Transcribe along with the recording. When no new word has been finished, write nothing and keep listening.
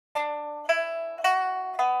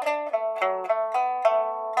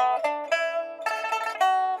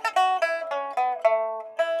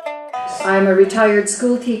I'm a retired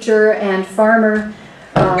school teacher and farmer,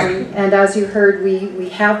 and as you heard, we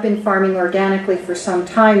have been farming organically for some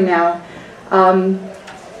time now.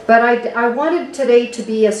 But I wanted today to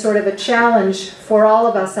be a sort of a challenge for all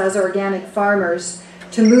of us as organic farmers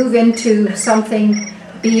to move into something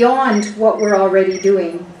beyond what we're already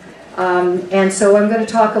doing. And so I'm going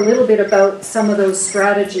to talk a little bit about some of those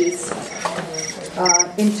strategies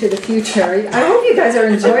into the future. I hope you guys are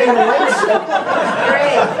enjoying the light show.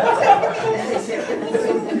 Great.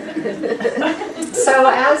 So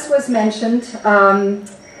as was mentioned,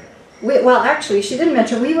 well, actually, she didn't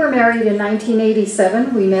mention, we were married in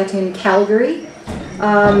 1987. We met in Calgary.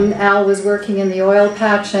 Al was working in the oil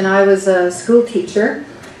patch, and I was a school teacher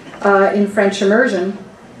in French immersion.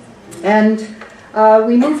 And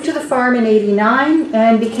we moved to the farm in '89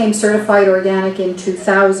 and became certified organic in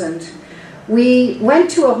 2000. We went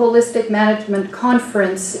to a holistic management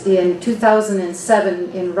conference in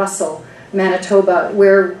 2007 in Russell, Manitoba,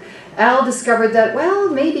 where Al discovered that, well,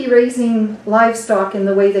 maybe raising livestock in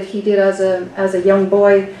the way that he did as a young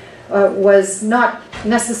boy was not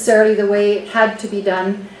necessarily the way it had to be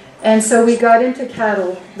done. And so we got into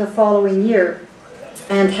cattle the following year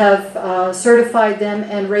and have certified them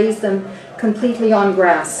and raised them completely on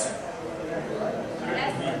grass.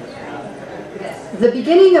 The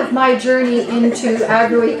beginning of my journey into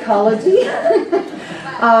agroecology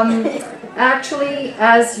actually,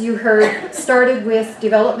 as you heard, started with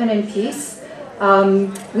Development and Peace.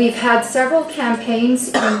 We've had several campaigns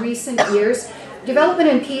in recent years. Development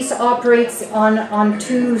and Peace operates on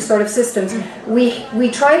two sort of systems. We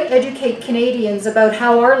try to educate Canadians about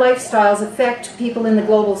how our lifestyles affect people in the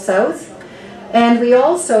Global South. And we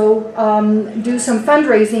also do some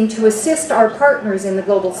fundraising to assist our partners in the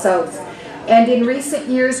Global South. And in recent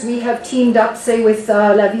years, we have teamed up, say, with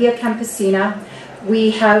La Via Campesina. We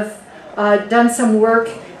have done some work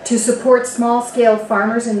to support small-scale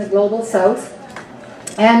farmers in the Global South.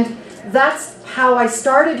 And that's how I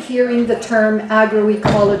started hearing the term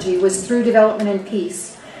agroecology, was through Development and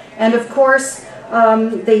Peace. And of course,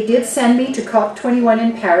 they did send me to COP21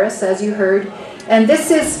 in Paris, as you heard. And this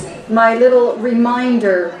is my little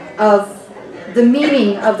reminder of the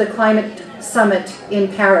meaning of the climate summit in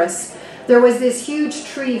Paris. There was this huge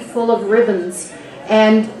tree full of ribbons,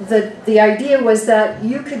 and the idea was that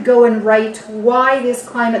you could go and write why this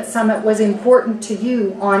climate summit was important to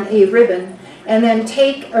you on a ribbon, and then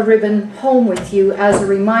take a ribbon home with you as a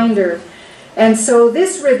reminder. And so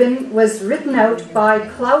this ribbon was written out by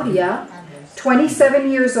Claudia, 27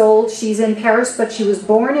 years old. She's in Paris, but she was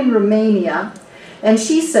born in Romania. And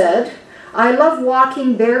she said, "I love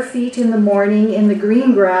walking bare feet in the morning in the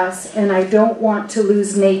green grass, and I don't want to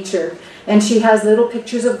lose nature." And she has little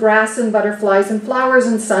pictures of grass and butterflies and flowers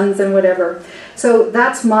and suns and whatever. So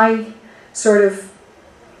that's my sort of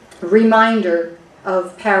reminder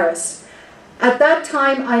of Paris. At that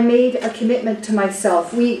time, I made a commitment to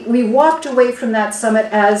myself. We walked away from that summit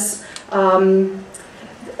as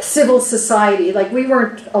civil society. Like, we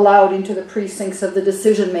weren't allowed into the precincts of the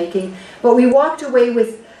decision making, but we walked away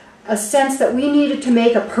with a sense that we needed to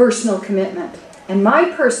make a personal commitment. And my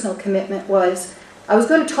personal commitment was, I was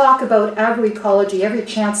going to talk about agroecology every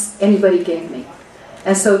chance anybody gave me.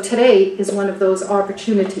 And so today is one of those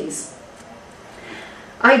opportunities.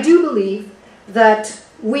 I do believe that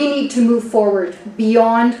we need to move forward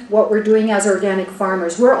beyond what we're doing as organic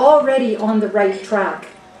farmers. We're already on the right track,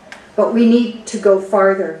 but we need to go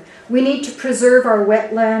farther. We need to preserve our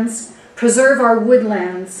wetlands, preserve our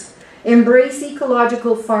woodlands, embrace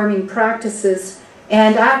ecological farming practices,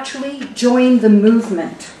 and actually join the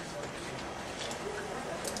movement.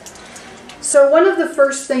 So one of the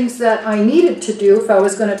first things that I needed to do if I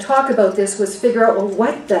was going to talk about this was figure out, well,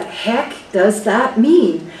 what the heck does that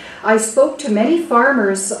mean? I spoke to many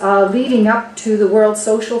farmers leading up to the World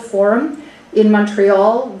Social Forum in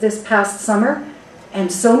Montreal this past summer,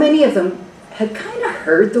 and so many of them had kind of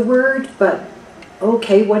heard the word, but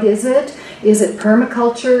okay, what is it? Is it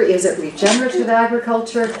permaculture? Is it regenerative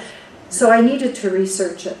agriculture? So I needed to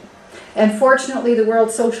research it. And fortunately, the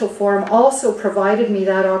World Social Forum also provided me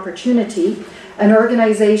that opportunity. An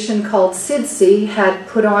organization called SIDSI had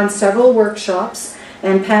put on several workshops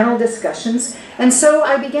and panel discussions. And so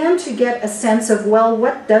I began to get a sense of, well,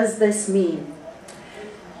 what does this mean?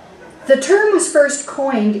 The term was first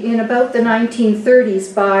coined in about the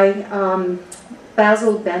 1930s by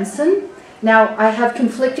Basil Benson. Now, I have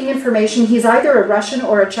conflicting information. He's either a Russian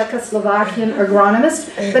or a Czechoslovakian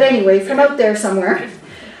agronomist, but anyway, from out there somewhere.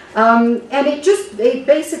 And it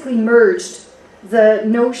basically merged the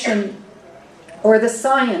notion or the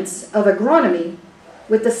science of agronomy,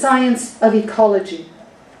 with the science of ecology.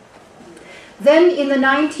 Then in the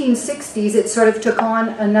 1960s, it sort of took on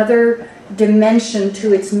another dimension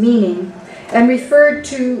to its meaning and referred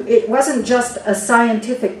to, it wasn't just a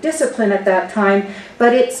scientific discipline at that time,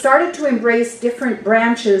 but it started to embrace different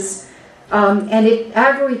branches, and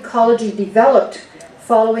agroecology developed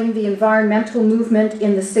following the environmental movement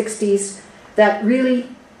in the 60s that really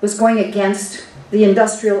was going against the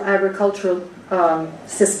industrial agricultural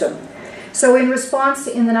system. So in response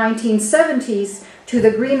in the 1970s to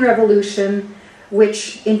the Green Revolution,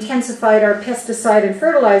 which intensified our pesticide and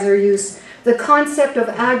fertilizer use, the concept of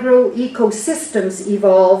agroecosystems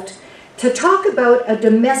evolved to talk about a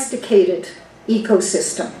domesticated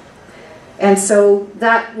ecosystem. And so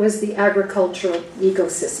that was the agricultural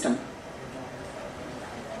ecosystem.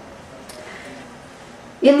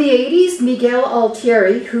 In the 80s, Miguel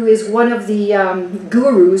Altieri, who is one of the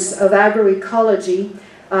gurus of agroecology,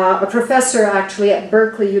 a professor actually at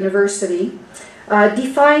Berkeley University,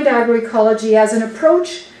 defined agroecology as an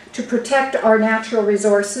approach to protect our natural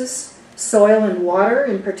resources, soil and water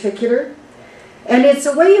in particular, and it's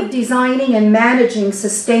a way of designing and managing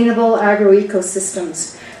sustainable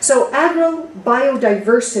agroecosystems. So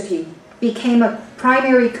agrobiodiversity became a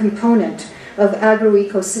primary component of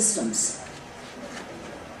agroecosystems.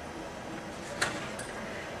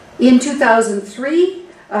 In 2003,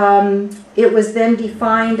 it was then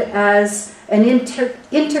defined as an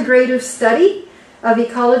integrative study of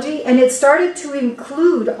ecology, and it started to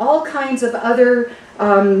include all kinds of other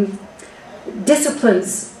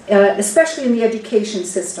disciplines, especially in the education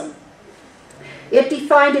system. It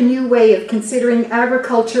defined a new way of considering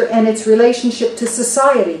agriculture and its relationship to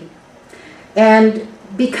society, and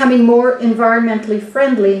becoming more environmentally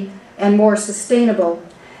friendly and more sustainable,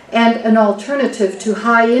 and an alternative to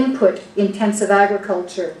high-input intensive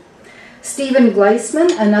agriculture. Stephen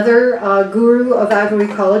Gleisman, another guru of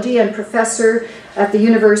agroecology and professor at the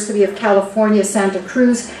University of California, Santa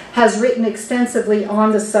Cruz, has written extensively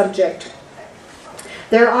on the subject.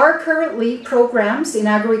 There are currently programs in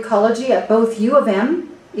agroecology at both U of M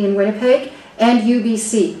in Winnipeg and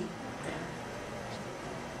UBC.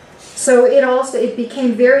 So it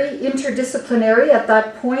became very interdisciplinary at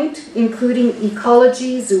that point, including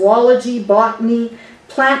ecology, zoology, botany,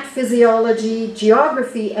 plant physiology,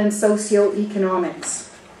 geography, and socioeconomics.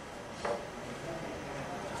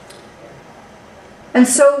 And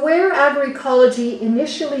so where agroecology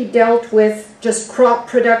initially dealt with just crop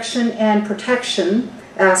production and protection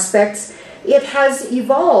aspects, it has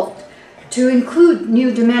evolved to include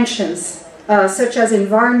new dimensions, such as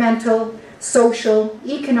environmental, social,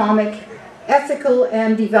 economic, ethical,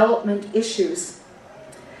 and development issues.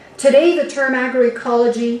 Today, the term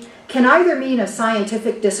agroecology can either mean a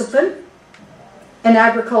scientific discipline, an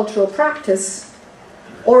agricultural practice,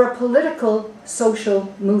 or a political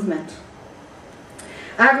social movement.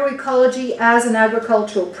 Agroecology as an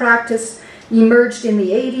agricultural practice emerged in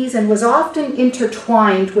the 80s and was often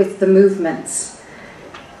intertwined with the movements.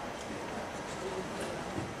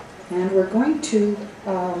 And we're going to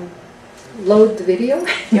load the video.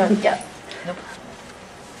 Yeah. Nope.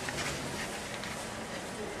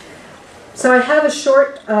 So I have a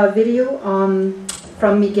short video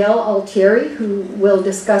from Miguel Altieri, who will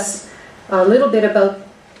discuss a little bit about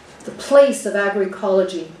the place of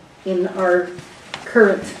agroecology in our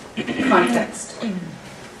current context.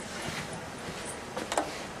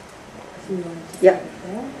 Yeah.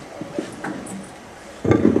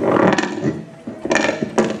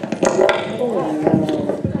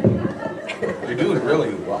 You're doing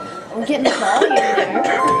really well. We're getting the volume there.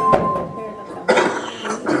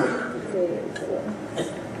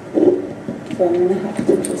 So I'm going to have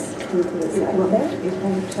to just come to the side there. It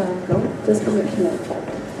won't go? Just because it cannot talk.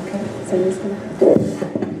 Okay. So I'm just going to have to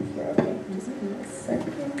here. Okay. Just give me a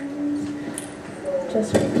second. Just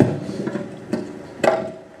right.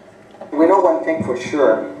 We know one thing for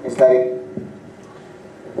sure is that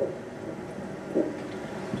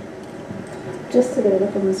just to get it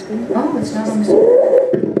up on the screen. Oh, it's not on the screen.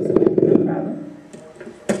 No problem.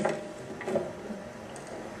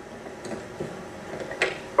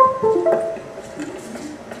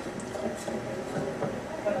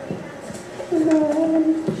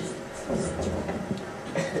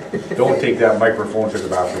 Don't take that microphone to the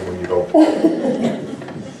bathroom when you go.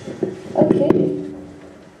 Okay.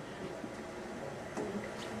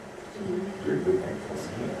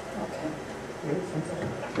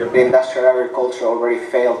 the industrial agriculture already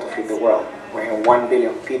failed to feed the world. We have 1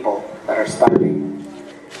 billion people that are starving.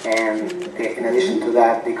 And in addition to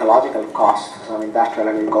that, the ecological costs of industrial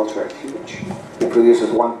agriculture are huge. It produces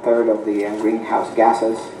 1/3 of the greenhouse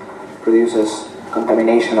gases. produces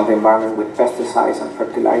contamination of the environment with pesticides and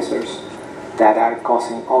fertilizers that are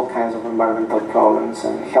causing all kinds of environmental problems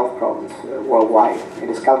and health problems worldwide. It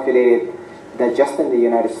is calculated that just in the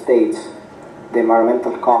United States, the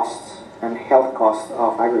environmental costs and health costs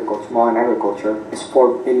of agriculture, modern agriculture, is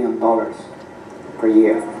 $4 billion per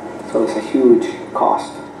year. So it's a huge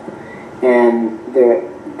cost. And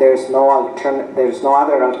there's no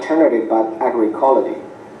other alternative but agroecology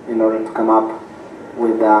in order to come up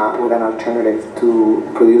with an alternative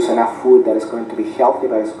to produce enough food that is going to be healthy,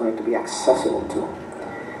 but is going to be accessible to.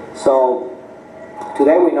 So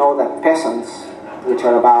today we know that peasants, which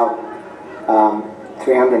are about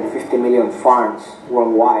 350 million farms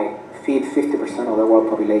worldwide, feed 50% of the world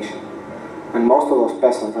population. And most of those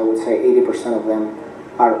peasants, I would say 80% of them,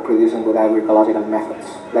 are producing with agroecological methods.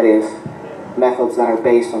 That is, methods that are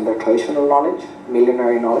based on their traditional knowledge,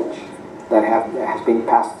 millenary knowledge, that has been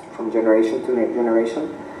passed from generation to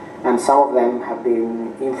generation, and some of them have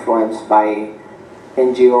been influenced by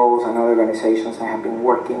NGOs and other organizations that have been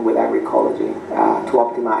working with agroecology to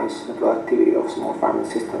optimize the productivity of small farming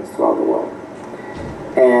systems throughout the world.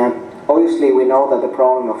 And obviously we know that the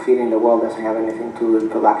problem of feeding the world doesn't have anything to do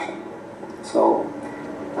with production. So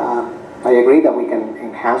I agree that we can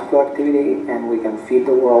enhance productivity and we can feed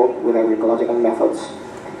the world with agroecological methods.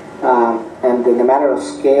 And the matter of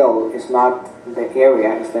scale is not the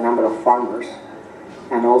area, it's the number of farmers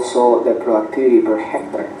and also the productivity per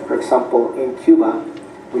hectare. For example, in Cuba,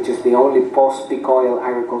 which is the only post-peak oil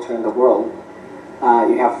agriculture in the world,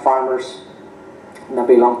 you have farmers that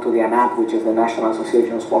belong to the ANAP, which is the National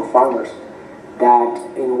Association of Small Farmers, that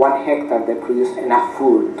in 1 hectare they produce enough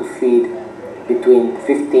food to feed between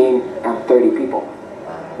 15 and 30 people,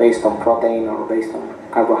 based on protein or based on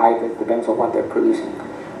carbohydrates, depends on what they're producing.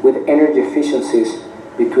 With energy efficiencies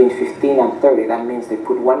between 15 and 30, that means they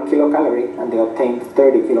put 1 kilocalorie and they obtain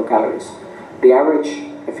 30 kilocalories. The average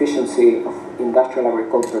efficiency of industrial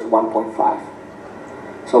agriculture is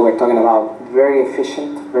 1.5. So we're talking about very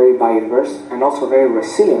efficient, very biodiverse, and also very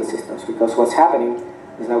resilient systems, because what's happening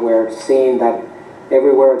is that we're seeing that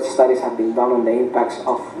everywhere studies have been done on the impacts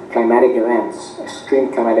of climatic events,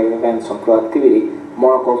 extreme climatic events on productivity,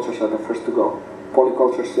 monocultures are the first to go.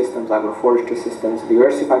 Polyculture systems, agroforestry systems,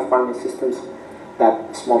 diversified farming systems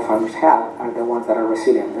that small farmers have are the ones that are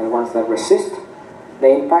resilient. They're the ones that resist the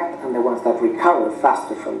impact and the ones that recover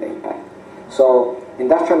faster from the impact. So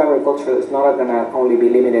industrial agriculture is not going to only be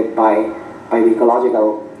limited by the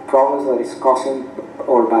ecological problems that it's causing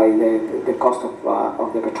or by the cost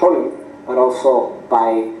of the petroleum, but also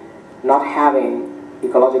by not having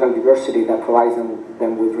ecological diversity that provides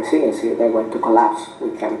them with resiliency. They're going to collapse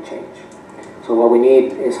with climate change. So what we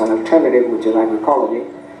need is an alternative, which is agroecology,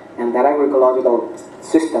 and that agroecological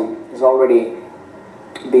system is already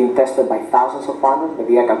being tested by thousands of farmers. The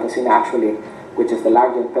Via Campesina actually, which is the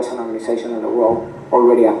largest peasant organization in the world,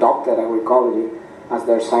 already adopted agroecology as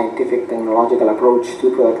their scientific technological approach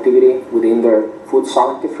to productivity within their food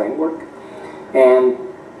sovereignty framework. And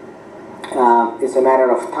it's a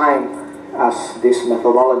matter of time as these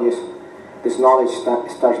methodologies, this knowledge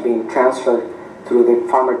starts being transferred through the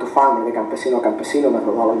farmer to farmer, the campesino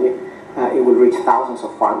methodology. It will reach thousands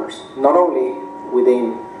of farmers, not only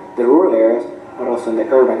within the rural areas, but also in the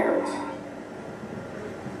urban areas.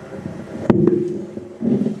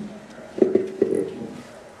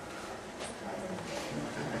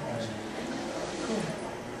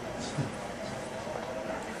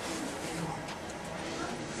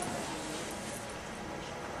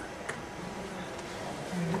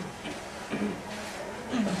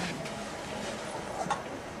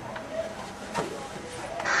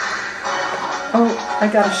 Oh, I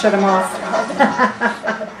gotta shut him off.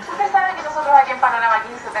 Ustedes saben que nosotros aquí en Panorama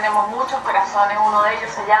 15 tenemos muchos corazones, uno de ellos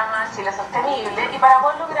se llama Chile Sostenible, y para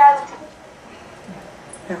poder lograr...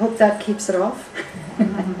 I hope that keeps it off.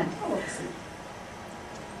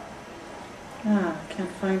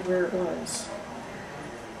 Can't find where it was.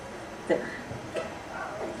 There.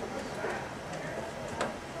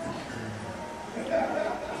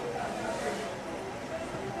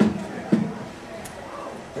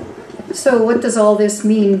 So what does all this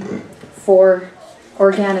mean for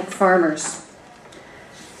organic farmers?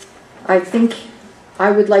 I think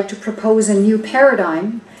I would like to propose a new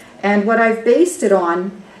paradigm, and what I've based it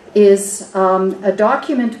on is a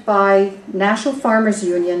document by National Farmers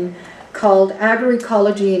Union called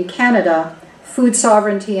Agroecology in Canada, Food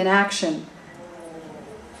Sovereignty in Action.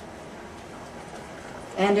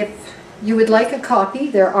 And if you would like a copy,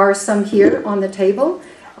 there are some here on the table.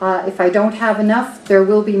 If I don't have enough, there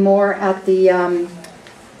will be more at the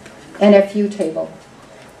NFU table.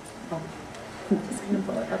 Oh, I'm just going to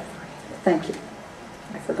pull it up for you. Thank you.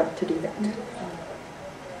 I forgot to do that.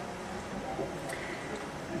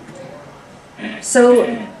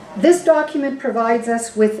 So this document provides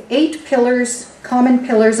us with 8 pillars, common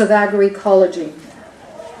pillars of agroecology.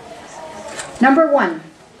 Number 1,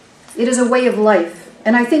 it is a way of life.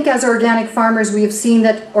 And I think as organic farmers we have seen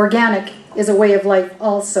that organic is a way of life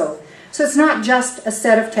also. So it's not just a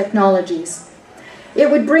set of technologies.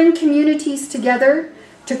 It would bring communities together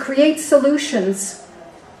to create solutions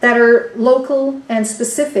that are local and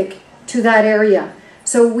specific to that area.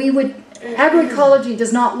 So agroecology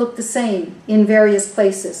does not look the same in various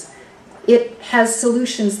places. It has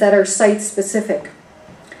solutions that are site-specific.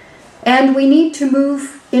 And we need to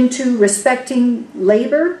move into respecting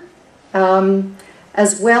labor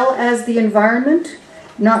as well as the environment,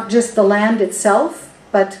 not just the land itself,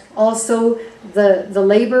 but also the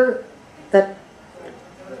labor that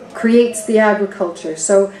creates the agriculture.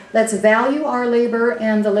 So let's value our labor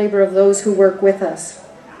and the labor of those who work with us.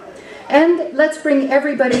 And let's bring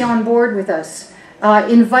everybody on board with us.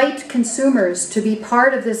 Invite consumers to be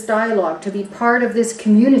part of this dialogue, to be part of this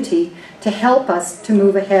community, to help us to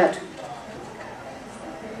move ahead.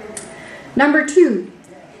 Number 2,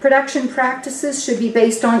 production practices should be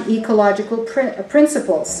based on ecological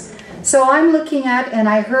principles. So I'm looking at, and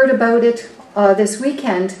I heard about it this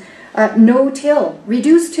weekend, no-till,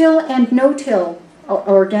 reduced till and no-till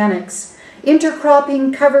organics,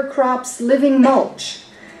 intercropping, cover crops, living mulch,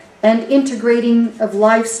 and integrating of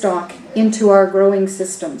livestock into our growing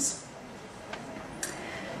systems.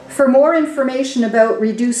 For more information about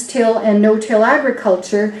reduced till and no-till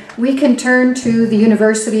agriculture, we can turn to the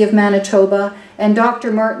University of Manitoba and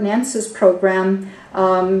Dr. Martin Ence's program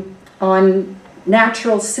on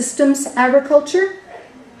natural systems agriculture.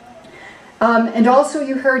 And also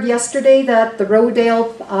you heard yesterday that the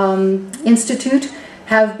Rodale Institute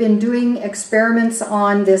have been doing experiments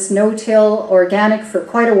on this no-till organic for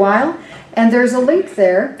quite a while. And there's a link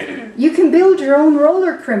there. You can build your own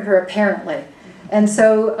roller crimper apparently. And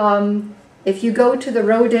so if you go to the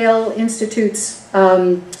Rodale Institute's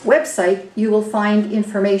website, you will find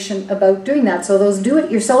information about doing that. So those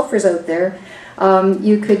do-it-yourselfers out there,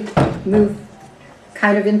 you could move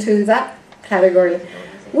kind of into that category.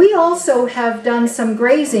 We also have done some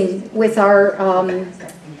grazing with our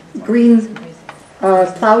green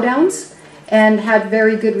plow downs and had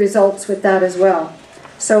very good results with that as well.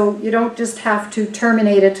 So you don't just have to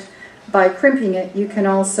terminate it by crimping it, you can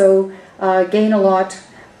also gain a lot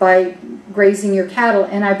by grazing your cattle.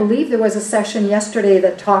 And I believe there was a session yesterday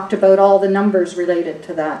that talked about all the numbers related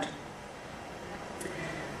to that.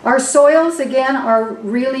 Our soils, again, are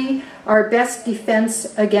really our best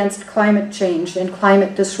defense against climate change and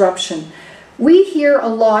climate disruption. We hear a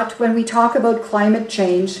lot when we talk about climate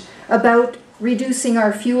change about reducing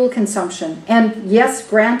our fuel consumption. And yes,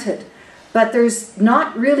 granted, but there's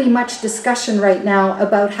not really much discussion right now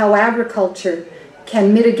about how agriculture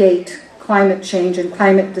can mitigate climate change and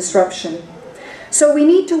climate disruption. So we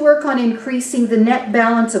need to work on increasing the net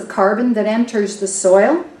balance of carbon that enters the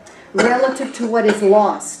soil relative to what is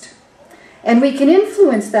lost. And we can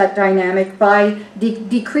influence that dynamic by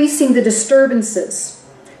decreasing the disturbances,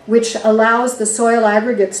 which allows the soil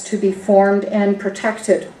aggregates to be formed and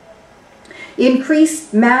protected.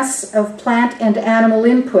 Increased mass of plant and animal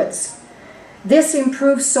inputs. This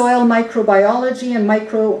improves soil microbiology and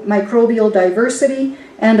microbial diversity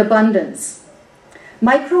and abundance.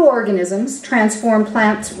 Microorganisms transform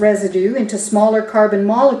plant residue into smaller carbon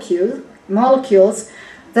molecules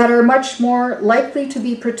that are much more likely to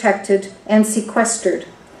be protected and sequestered,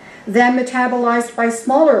 then metabolized by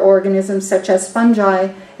smaller organisms such as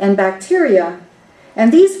fungi and bacteria.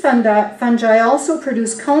 And these fungi also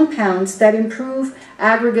produce compounds that improve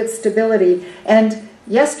aggregate stability. And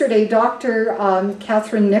yesterday, Dr.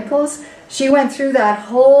 Catherine Nichols, she went through that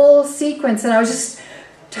whole sequence, and I was just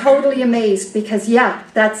totally amazed because, yeah,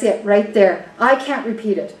 that's it right there. I can't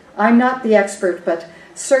repeat it. I'm not the expert, but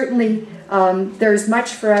certainly there's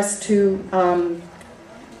much for us to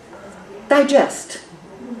digest.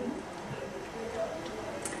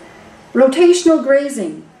 Rotational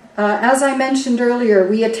grazing. As I mentioned earlier,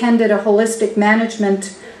 we attended a holistic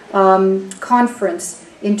management conference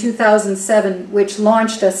in 2007, which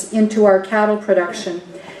launched us into our cattle production.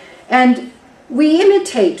 And we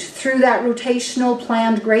imitate, through that rotational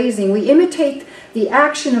planned grazing, we imitate the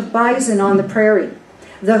action of bison on the prairie.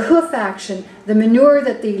 The hoof action, the manure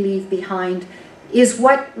that they leave behind, is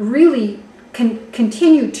what really can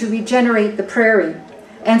continue to regenerate the prairie.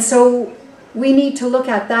 And so we need to look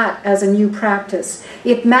at that as a new practice.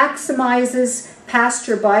 It maximizes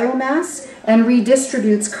pasture biomass and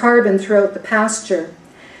redistributes carbon throughout the pasture.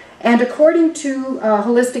 And according to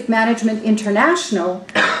Holistic Management International,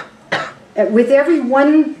 with every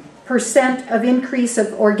 1% of increase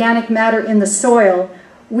of organic matter in the soil,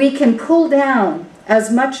 we can pull down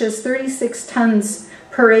as much as 36 tons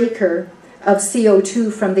per acre of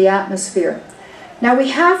CO2 from the atmosphere. Now we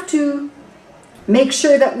have to make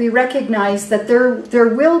sure that we recognize that there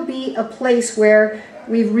will be a place where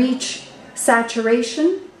we reach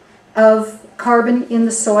saturation of carbon in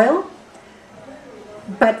the soil.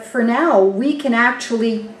 But for now, we can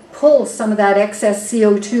actually pull some of that excess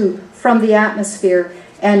CO2 from the atmosphere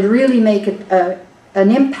and really make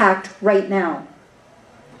an impact right now.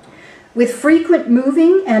 With frequent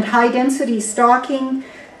moving and high-density stocking,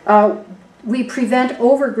 we prevent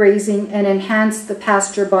overgrazing and enhance the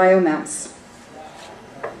pasture biomass.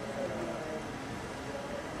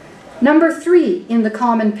 Number 3 in the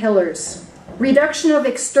common pillars, reduction of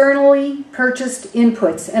externally purchased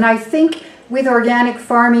inputs. And I think with organic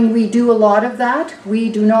farming, we do a lot of that.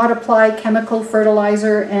 We do not apply chemical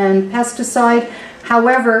fertilizer and pesticide.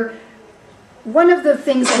 However, one of the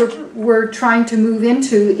things we're trying to move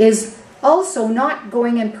into is also not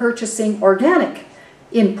going and purchasing organic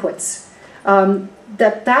inputs.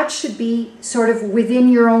 That should be sort of within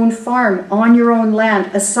your own farm, on your own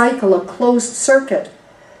land, a cycle, a closed circuit.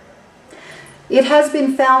 It has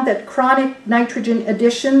been found that chronic nitrogen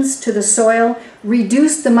additions to the soil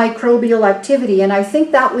reduce the microbial activity, and I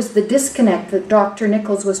think that was the disconnect that Dr.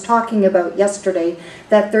 Nichols was talking about yesterday,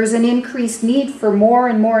 that there's an increased need for more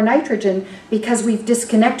and more nitrogen because we've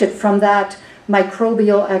disconnected from that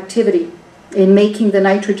microbial activity in making the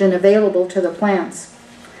nitrogen available to the plants.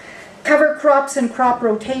 Cover crops and crop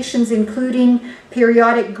rotations, including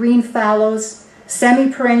periodic green fallows,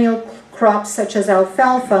 semi-perennial crops such as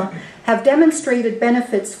alfalfa, have demonstrated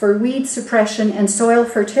benefits for weed suppression and soil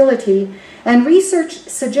fertility, and research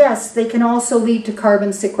suggests they can also lead to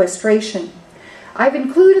carbon sequestration. I've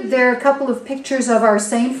included there a couple of pictures of our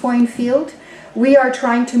sainfoin field. We are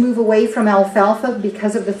trying to move away from alfalfa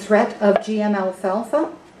because of the threat of GM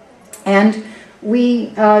alfalfa, and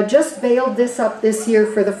we just baled this up this year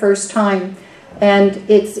for the first time, and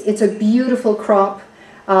it's a beautiful crop.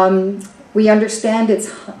 We understand its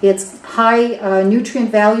high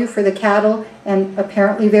nutrient value for the cattle and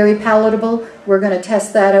apparently very palatable. We're going to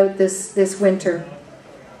test that out this winter.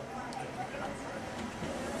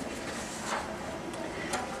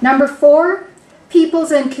 Number 4,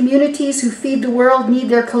 peoples and communities who feed the world need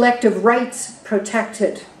their collective rights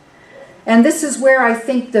protected. And this is where I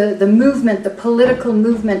think the movement, the political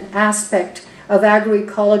movement aspect of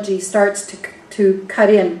agroecology starts to cut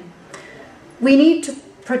in. We need to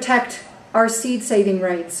protect our seed saving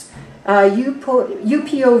rights.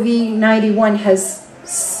 UPOV 91 has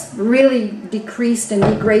really decreased and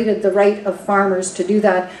degraded the right of farmers to do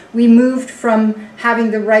that. We moved from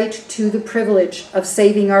having the right to the privilege of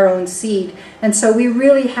saving our own seed. And so we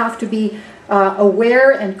really have to be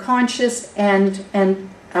aware and conscious and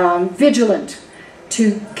vigilant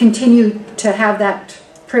to continue to have that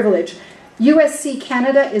privilege. USC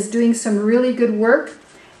Canada is doing some really good work,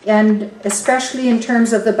 and especially in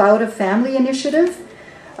terms of the Bauta Family Initiative.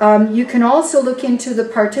 You can also look into the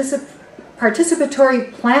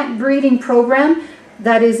participatory plant breeding program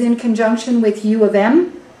that is in conjunction with U of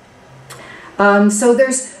M. So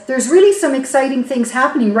there's really some exciting things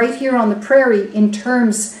happening right here on the prairie in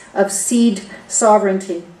terms of seed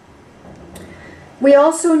sovereignty. We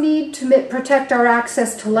also need to protect our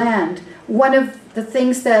access to land. One of the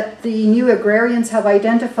things that the new agrarians have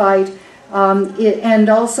identified and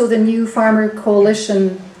also the new Farmer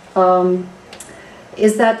Coalition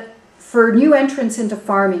is that for new entrants into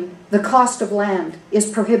farming, the cost of land is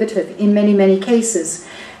prohibitive in many, many cases.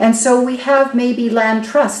 And so we have maybe land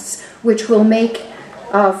trusts which will make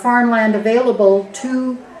farmland available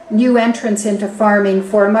to new entrants into farming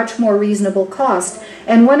for a much more reasonable cost.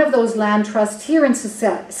 And one of those land trusts here in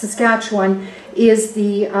Saskatchewan is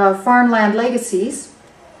the Farmland Legacies.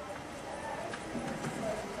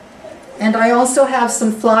 And I also have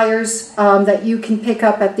some flyers that you can pick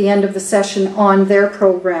up at the end of the session on their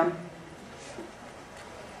program.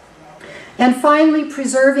 And finally,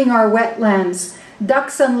 preserving our wetlands.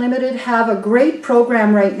 Ducks Unlimited have a great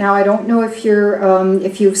program right now. I don't know if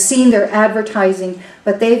you've seen their advertising,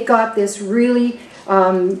 but they've got this really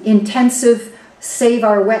intensive Save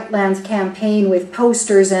Our Wetlands campaign with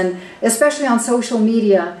posters and especially on social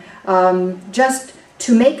media, just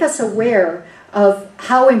to make us aware of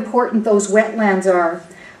how important those wetlands are.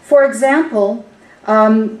 For example,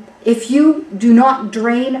 if you do not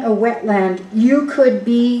drain a wetland, you could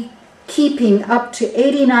be keeping up to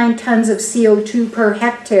 89 tons of CO2 per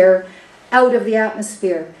hectare out of the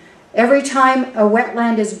atmosphere. Every time a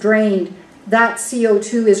wetland is drained, that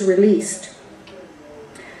CO2 is released.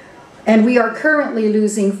 And we are currently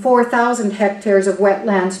losing 4,000 hectares of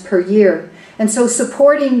wetlands per year. And so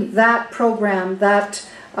supporting that program, that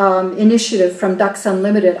initiative from Ducks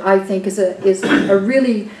Unlimited, I think is a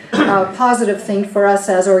really positive thing for us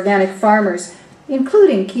as organic farmers,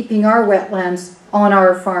 including keeping our wetlands on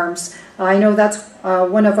our farms. I know that's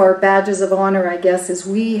one of our badges of honor, I guess, is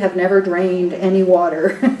we have never drained any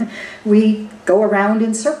water. We go around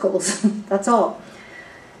in circles, that's all.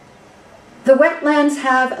 The wetlands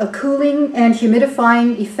have a cooling and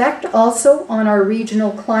humidifying effect also on our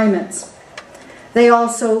regional climates. They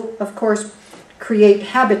also, of course, create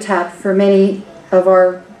habitat for many of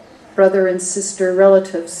our brother and sister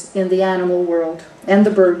relatives in the animal world and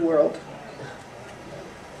the bird world.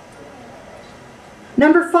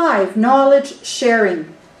 Number 5, knowledge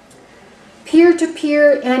sharing.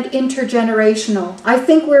 Peer-to-peer and intergenerational. I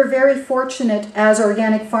think we're very fortunate as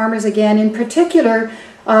organic farmers, again, in particular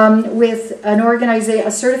with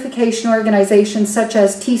a certification organization such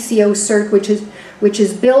as TCO Cert, which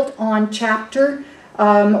is built on chapter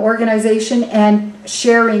organization and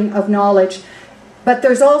sharing of knowledge. But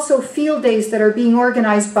there's also field days that are being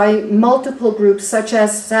organized by multiple groups such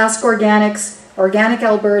as Sask Organics, Organic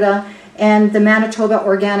Alberta, and the Manitoba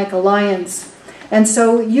Organic Alliance. And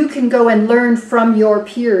so you can go and learn from your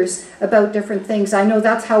peers about different things. I know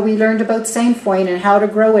that's how we learned about sainfoin and how to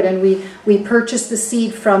grow it, and we purchased the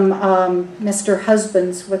seed from Mr.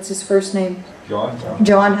 Husbands. What's his first name?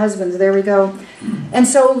 John Husbands, there we go. And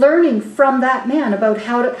so learning from that man about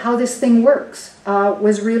how this thing works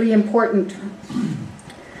was really important.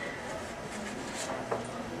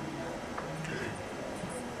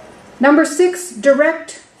 Number 6,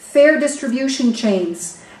 direct fair distribution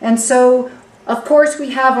chains. And so, of course, we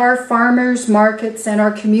have our farmers markets and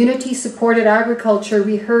our community-supported agriculture.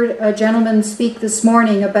 We heard a gentleman speak this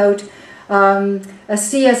morning about a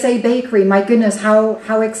CSA bakery. My goodness,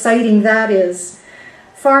 how exciting that is.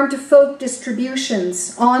 Farm-to-folk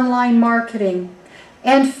distributions, online marketing,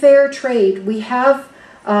 and fair trade. We have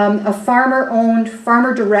a farmer-owned,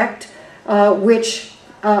 farmer-direct, which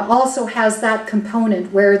also has that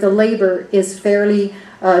component where the labor is fairly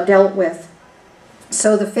dealt with.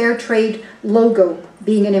 So the fair trade logo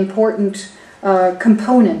being an important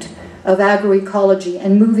component of agroecology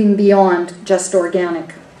and moving beyond just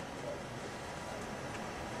organic.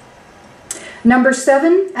 Number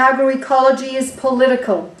 7, agroecology is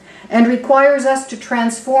political and requires us to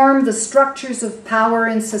transform the structures of power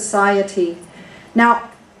in society.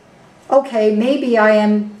 Now, okay, maybe I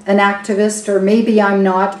am an activist or maybe I'm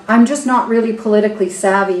not. I'm just not really politically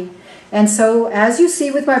savvy. And so, as you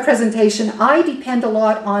see with my presentation, I depend a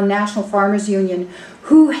lot on National Farmers Union,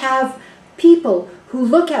 who have people who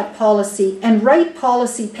look at policy and write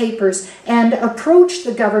policy papers and approach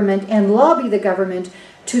the government and lobby the government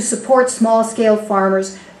to support small-scale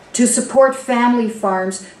farmers, to support family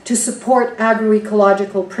farms, to support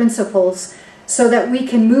agroecological principles, so that we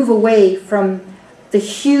can move away from the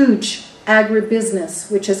huge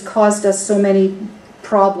agribusiness which has caused us so many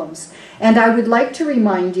problems. And I would like to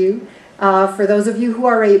remind you, for those of you who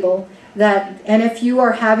are able, that NFU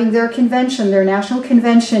are having their convention, their national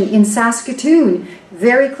convention in Saskatoon,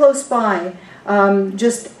 very close by,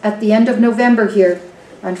 just at the end of November here.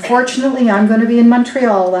 Unfortunately, I'm going to be in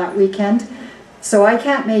Montreal that weekend, so I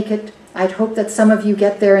can't make it. I'd hope that some of you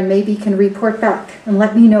get there and maybe can report back and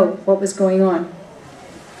let me know what was going on.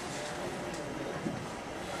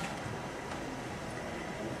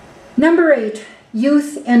 Number 8,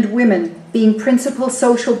 youth and women being principal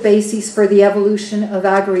social bases for the evolution of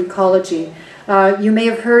agroecology. You may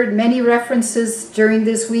have heard many references during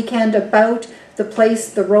this weekend about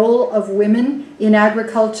the role of women in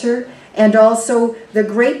agriculture, and also the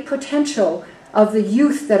great potential of the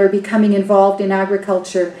youth that are becoming involved in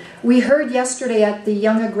agriculture. We heard yesterday at the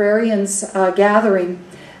Young Agrarians gathering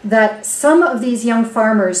that some of these young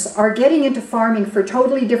farmers are getting into farming for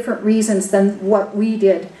totally different reasons than what we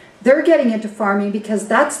did. They're getting into farming because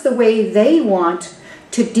that's the way they want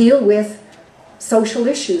to deal with social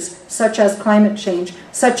issues, such as climate change,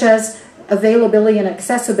 such as availability and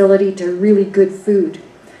accessibility to really good food.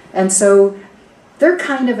 And so they're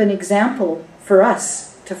kind of an example for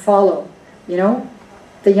us to follow. You know,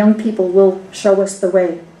 the young people will show us the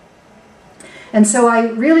way. And so I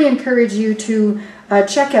really encourage you to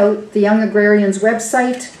check out the Young Agrarians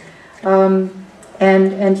website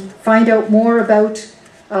and find out more about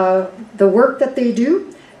the work that they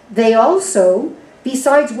do. They also,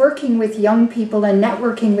 besides working with young people and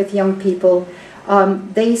networking with young people,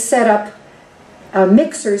 they set up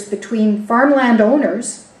mixers between farmland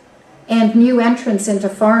owners and new entrants into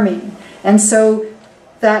farming. And so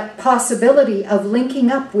that possibility of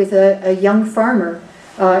linking up with a young farmer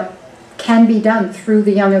can be done through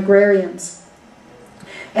the Young Agrarians.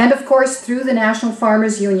 And of course, through the National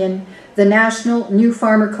Farmers Union, the National New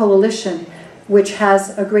Farmer Coalition, which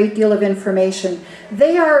has a great deal of information.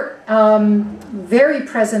 They are very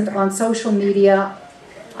present on social media.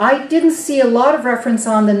 I didn't see a lot of reference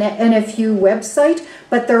on the NFU website,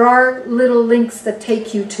 but there are little links that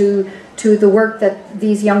take you to the work that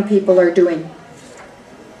these young people are doing.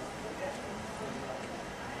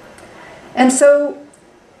 And so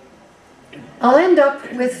I'll end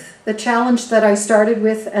up with the challenge that I started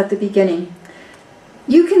with at the beginning.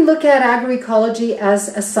 You can look at agroecology as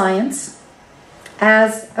a science,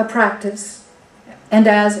 as a practice, and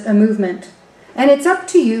as a movement. And it's up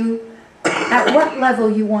to you at what level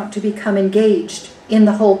you want to become engaged in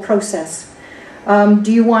the whole process.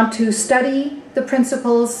 Do you want to study the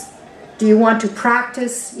principles? Do you want to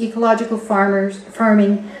practice ecological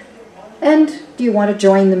farming? And do you want to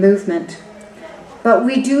join the movement? But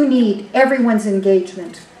we do need everyone's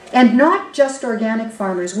engagement. And not just organic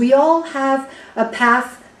farmers. We all have a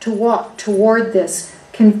path to walk toward this,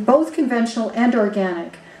 both conventional and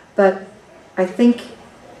organic. But I think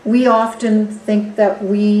we often think that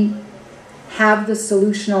we have the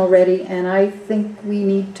solution already, and I think we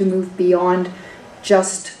need to move beyond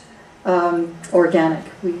just organic.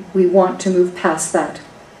 We want to move past that.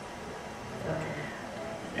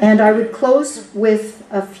 And I would close with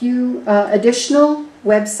a few additional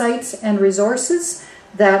websites and resources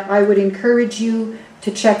that I would encourage you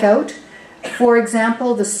to check out. For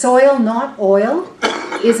example, the Soil Not Oil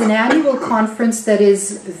is an annual conference that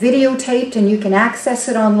is videotaped and you can access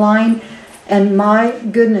it online. And my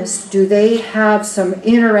goodness, do they have some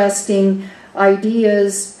interesting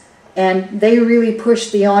ideas, and they really push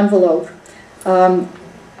the envelope.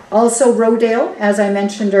 Also Rodale, as I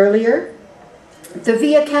mentioned earlier. The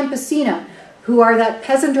Via Campesina, who are that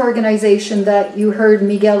peasant organization that you heard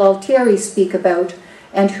Miguel Altieri speak about,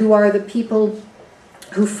 and who are the people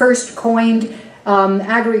who first coined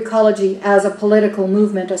agroecology as a political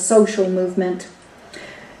movement, a social movement.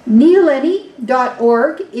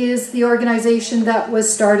 Neoleni.org is the organization that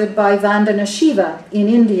was started by Vandana Shiva in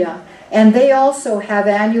India, and they also have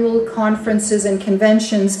annual conferences and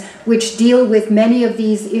conventions which deal with many of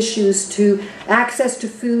these issues, to access to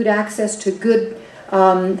food, access to good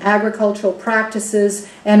agricultural practices,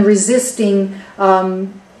 and resisting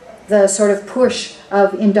the sort of push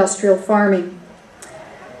of industrial farming.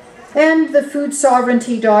 And the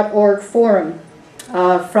foodsovereignty.org forum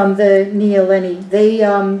from the Neoleni.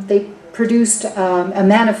 They produced a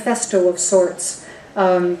manifesto of sorts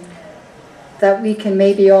that we can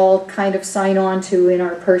maybe all kind of sign on to in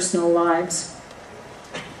our personal lives.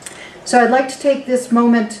 So I'd like to take this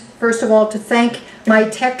moment, first of all, to thank my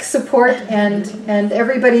tech support and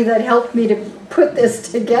everybody that helped me to put this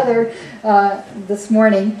together this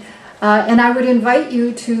morning. And I would invite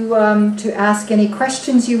you to ask any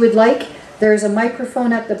questions you would like. There's a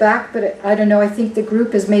microphone at the back, but I don't know, I think the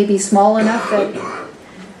group is maybe small enough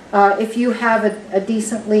that if you have a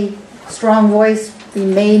decently strong voice, we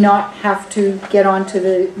may not have to get onto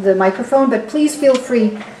the microphone, but please feel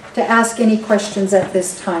free to ask any questions at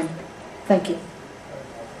this time. Thank you.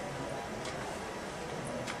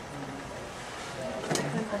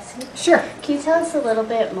 Sure. Can you tell us a little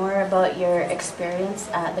bit more about your experience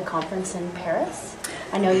at the conference in Paris?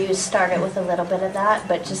 I know you started with a little bit of that,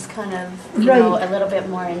 but just kind of, you know, a little bit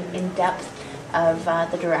more in depth of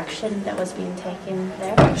the direction that was being taken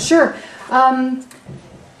there. Sure.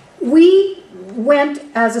 We went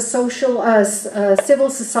as a civil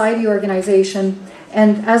society organization,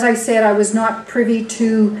 and as I said, I was not privy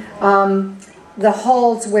to the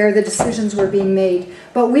halls where the decisions were being made.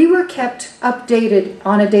 But we were kept updated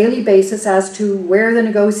on a daily basis as to where the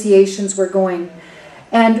negotiations were going.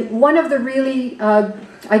 And one of the really,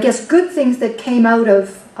 I guess, good things that came out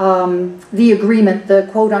of the agreement, the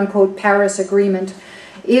quote-unquote Paris Agreement,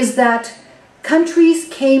 is that countries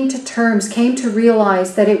came to terms, came to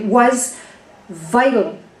realize that it was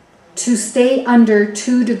vital to stay under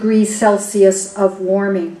 2 degrees Celsius of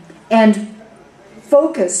warming and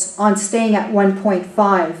focus on staying at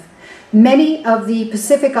 1.5. Many of the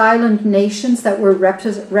Pacific Island nations that were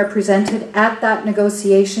represented at that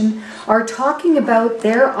negotiation are talking about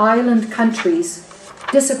their island countries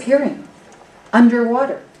disappearing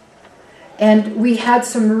underwater. And we had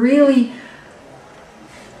some really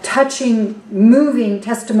touching, moving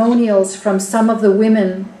testimonials from some of the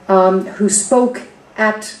women who spoke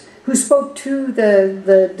to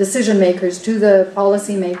the decision makers, to the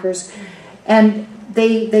policy makers, and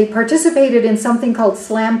they participated in something called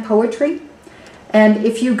slam poetry. And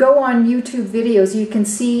if you go on YouTube videos, you can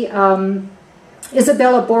see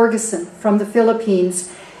Isabella Borgeson from the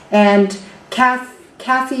Philippines and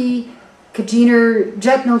Kathy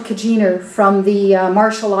Jetno from the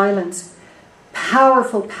Marshall Islands.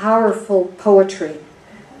 Powerful, powerful poetry.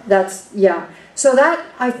 That's, yeah. So that,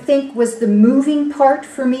 I think, was the moving part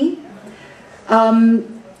for me.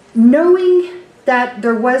 Knowing that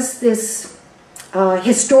there was this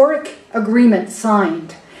historic agreement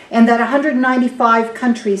signed and that 195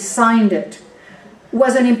 countries signed it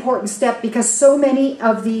was an important step, because so many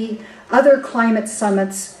of the other climate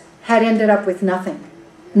summits had ended up with nothing.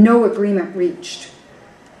 No agreement reached.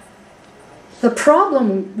 The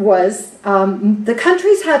problem was the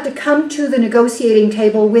countries had to come to the negotiating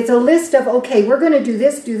table with a list of, okay, we're going to do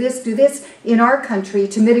this, do this, do this in our country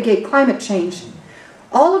to mitigate climate change.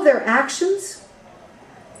 All of their actions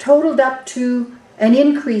totaled up to an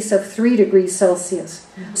increase of 3 degrees Celsius.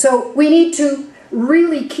 So we need to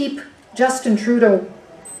really keep Justin Trudeau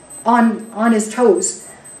on his toes,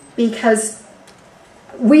 because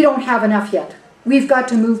we don't have enough yet. We've got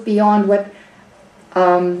to move beyond what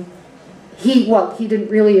he didn't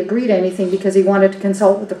really agree to anything because he wanted to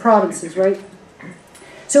consult with the provinces, right?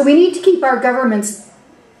 So we need to keep our governments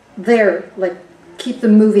there, like keep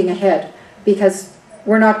them moving ahead, because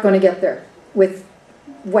we're not going to get there with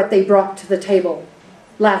what they brought to the table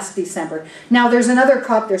last December. Now there's another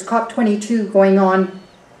COP, there's COP22 going on,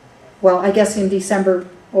 well, I guess in December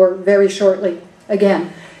or very shortly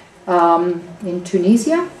again, in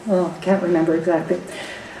Tunisia? Oh, I can't remember exactly.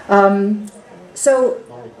 So,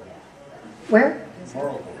 where?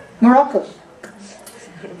 Morocco.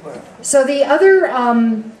 So the other,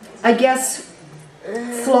 I guess,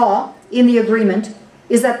 flaw in the agreement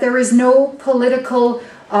is that there is no political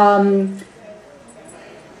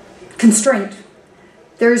constraint.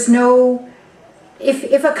 There's no,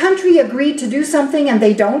 if a country agreed to do something and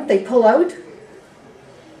they don't, they pull out,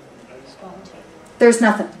 there's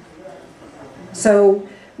nothing. So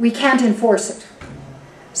we can't enforce it.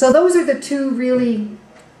 So those are the two really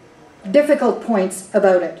difficult points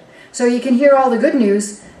about it. So you can hear all the good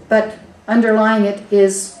news, but underlying it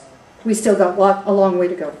is we still got a long way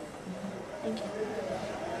to go. Thank you.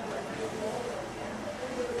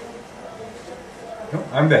 No,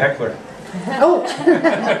 I'm the heckler. Oh!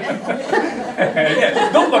 Yeah,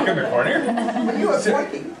 don't look in the corner.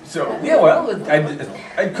 So yeah, well,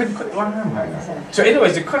 I couldn't put one arm high enough. So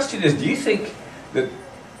anyways, the question is, do you think that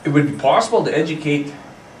it would be possible to educate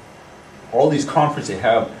all these conferences they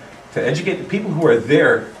have, to educate the people who are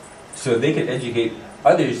there so they can educate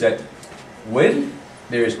others that when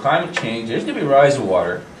there is climate change, there's going to be a rise of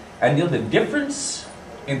water, and the difference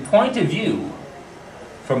in point of view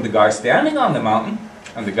from the guy standing on the mountain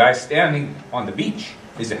and the guy standing on the beach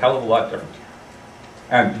is a hell of a lot different.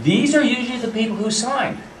 And these are usually the people who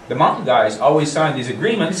signed. The mountain guys always sign these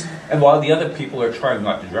agreements, and while the other people are trying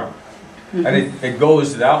not to drown. Mm-hmm. And it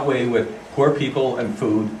goes that way with poor people and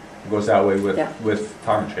food. It goes that way with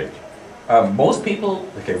climate change. Most people,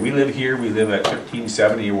 okay, we live here, we live at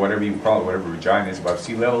 1370 or whatever you call it, whatever Regina is above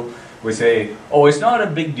sea level. We say, oh, it's not a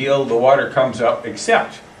big deal, the water comes up,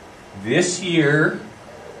 except this year,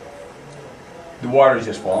 the water is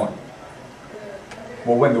just falling.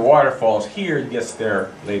 Well, when the water falls here, it gets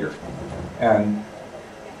there later. And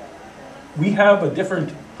we have a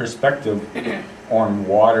different perspective on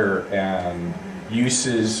water and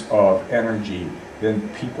uses of energy than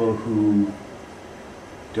people who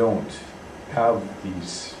don't have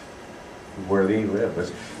these where they live.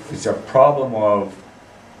 It's a problem of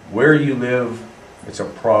where you live, it's a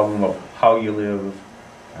problem of how you live,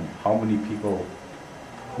 and how many people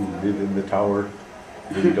who live in the tower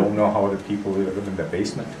really don't know how the people who live in the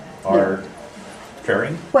basement are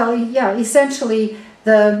faring? Well, yeah, essentially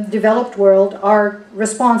the developed world are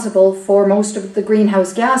responsible for most of the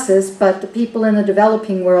greenhouse gases, but the people in the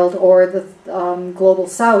developing world or the global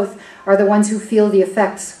south are the ones who feel the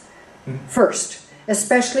effects first,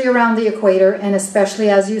 especially around the equator and especially,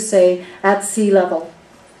 as you say, at sea level.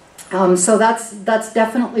 So that's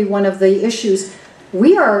definitely one of the issues.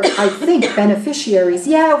 We are, I think, beneficiaries.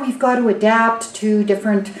 Yeah, we've got to adapt to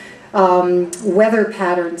different weather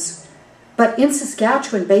patterns. But in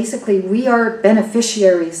Saskatchewan, basically, we are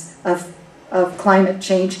beneficiaries of climate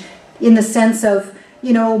change in the sense of,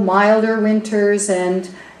 you know, milder winters and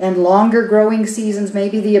longer growing seasons,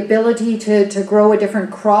 maybe the ability to grow a different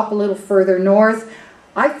crop a little further north.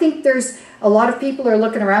 I think there's a lot of people are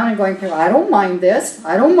looking around and going, I don't mind this.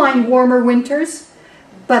 I don't mind warmer winters.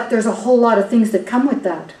 But there's a whole lot of things that come with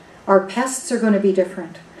that. Our pests are going to be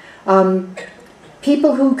different.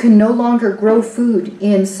 People who can no longer grow food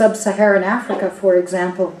in sub-Saharan Africa, for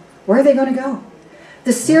example, where are they going to go?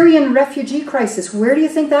 The Syrian refugee crisis, where do you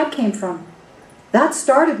think that came from? That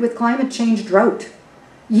started with climate change drought.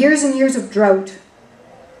 Years and years of drought,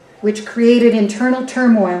 which created internal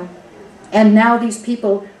turmoil. And now these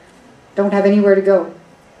people don't have anywhere to go.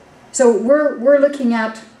 So we're looking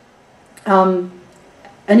at an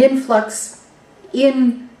influx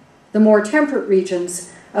in the more temperate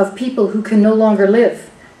regions of people who can no longer live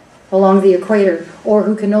along the equator or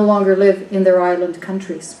who can no longer live in their island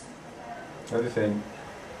countries. Another thing,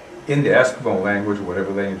 in the Eskimo language, or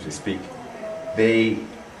whatever language they speak, they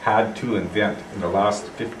had to invent in the last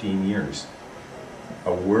 15 years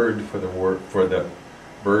a word for the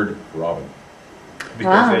bird robin.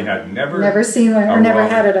 Because they had never seen one or never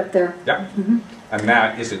had it up there. Yeah, and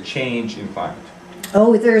that is a change in climate.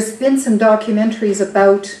 Oh, there's been some documentaries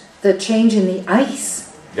about the change in the ice.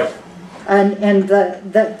 Yep. And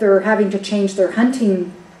that they're having to change their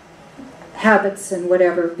hunting habits and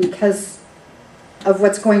whatever because of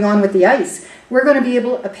what's going on with the ice. We're going to be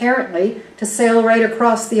able, apparently, to sail right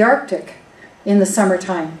across the Arctic in the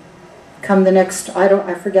summertime. Come the next,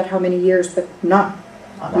 I forget how many years, but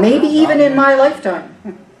maybe even in my lifetime.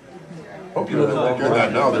 Hope you live a long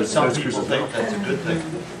time. No, there's some people think that's a good thing.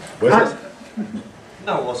 What is it?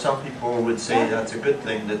 No, well, some people would say that's a good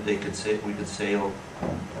thing that we could sail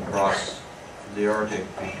across the Arctic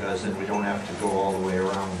because then we don't have to go all the way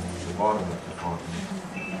around the bottom of the continent.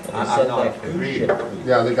 I'm not agreeing.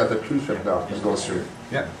 Yeah, they got the cruise ship now that goes through.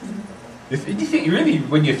 Yeah. You think, really,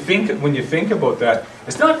 when you think about that,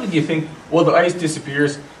 it's not when you think, well, the ice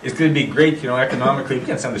disappears, it's going to be great, economically. We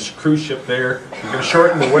can send a cruise ship there. We're going to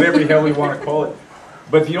shorten it, whatever the hell we want to call it.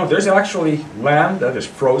 But there's actually land that is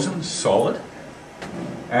frozen, solid,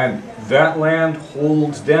 and that land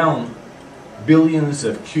holds down billions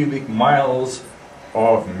of cubic miles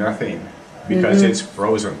of methane because it's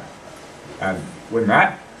frozen. And when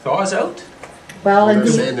that thaws out, well, and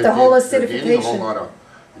the whole acidification.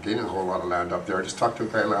 Gaining a whole lot of land up there. I just talked to a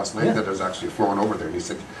guy last night that has actually flown over there, and he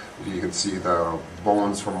said you can see the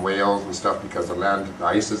bones from whales and stuff because the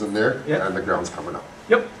ice isn't there, and the ground's coming up.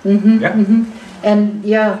 Yep. And and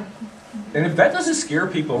if that doesn't scare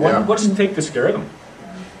people, what does it take to scare them?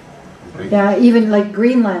 Yeah, even like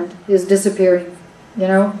Greenland is disappearing,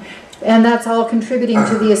 and that's all contributing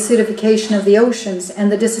to the acidification of the oceans and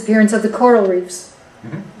the disappearance of the coral reefs.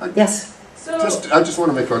 Yes. So I just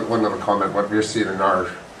want to make one little comment. What we're seeing in our,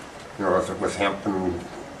 with hemp and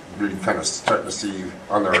really kind of starting to see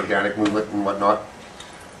on the organic movement and whatnot.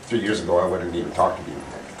 3 years ago, I wouldn't even thought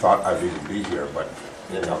I'd even be here, but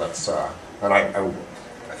that's and I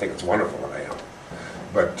think it's wonderful that I am.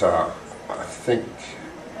 But I think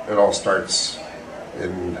it all starts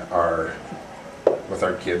with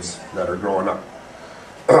our kids that are growing up.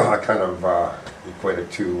 I kind of equate it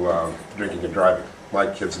to drinking and driving. My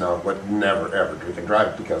kids now would never ever drink and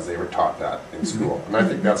drive because they were taught that in school, and I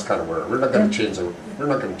think that's kind of where we're not going to change the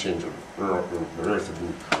earth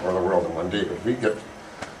or the world in one day. But if we get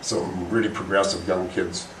some really progressive young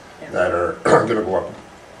kids that are going to go up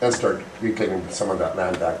and start reclaiming some of that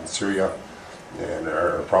land back in Syria and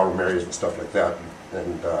our problem areas and stuff like that,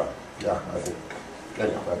 and I think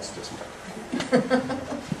anyhow that's just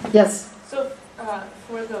Yes. So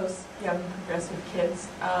for those young progressive kids,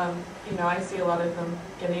 I see a lot of them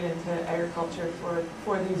getting into agriculture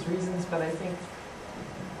for these reasons, but I think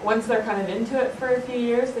once they're kind of into it for a few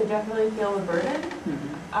years, they definitely feel the burden,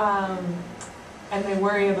 and they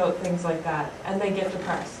worry about things like that, and they get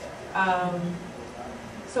depressed.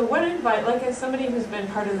 So what advice, like as somebody who's been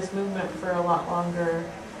part of this movement for a lot longer,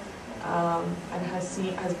 and has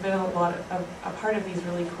been a part of these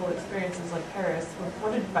really cool experiences like Paris,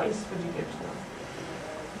 what advice would you give to them?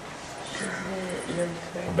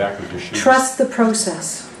 Back with your shoes. Trust the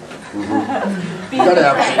process. You gotta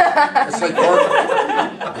have faith. It's like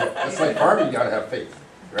farming. It's like farming. You gotta have faith,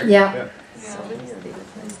 right? Yeah.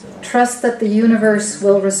 Trust that the universe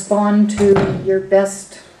will respond to your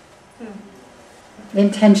best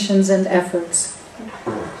intentions and efforts.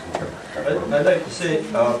 I'd like to say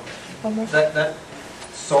that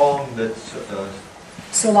song that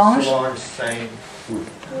Solange sang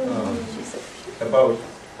about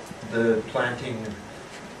the planting,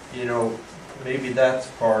 maybe that's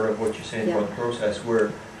part of what you're saying about the process,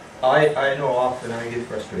 where I know often I get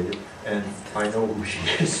frustrated, and I know who she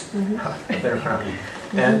is. I've been around.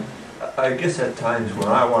 And I guess at times when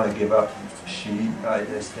I want to give up, I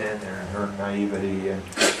just stand there, and her naivety and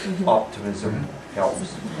optimism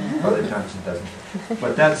helps. Other times it doesn't.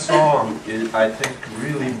 But that song, I think,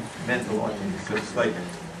 really meant a lot to me. Because it's like,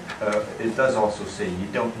 it does also say you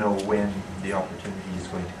don't know when the opportunity is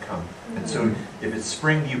going to come. And so if it's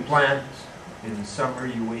spring you plant, in the summer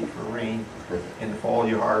you wait for rain, in the fall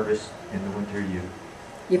you harvest, in the winter you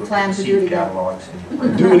plan to do it again. catalogs and you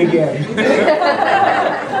plan. Do it again.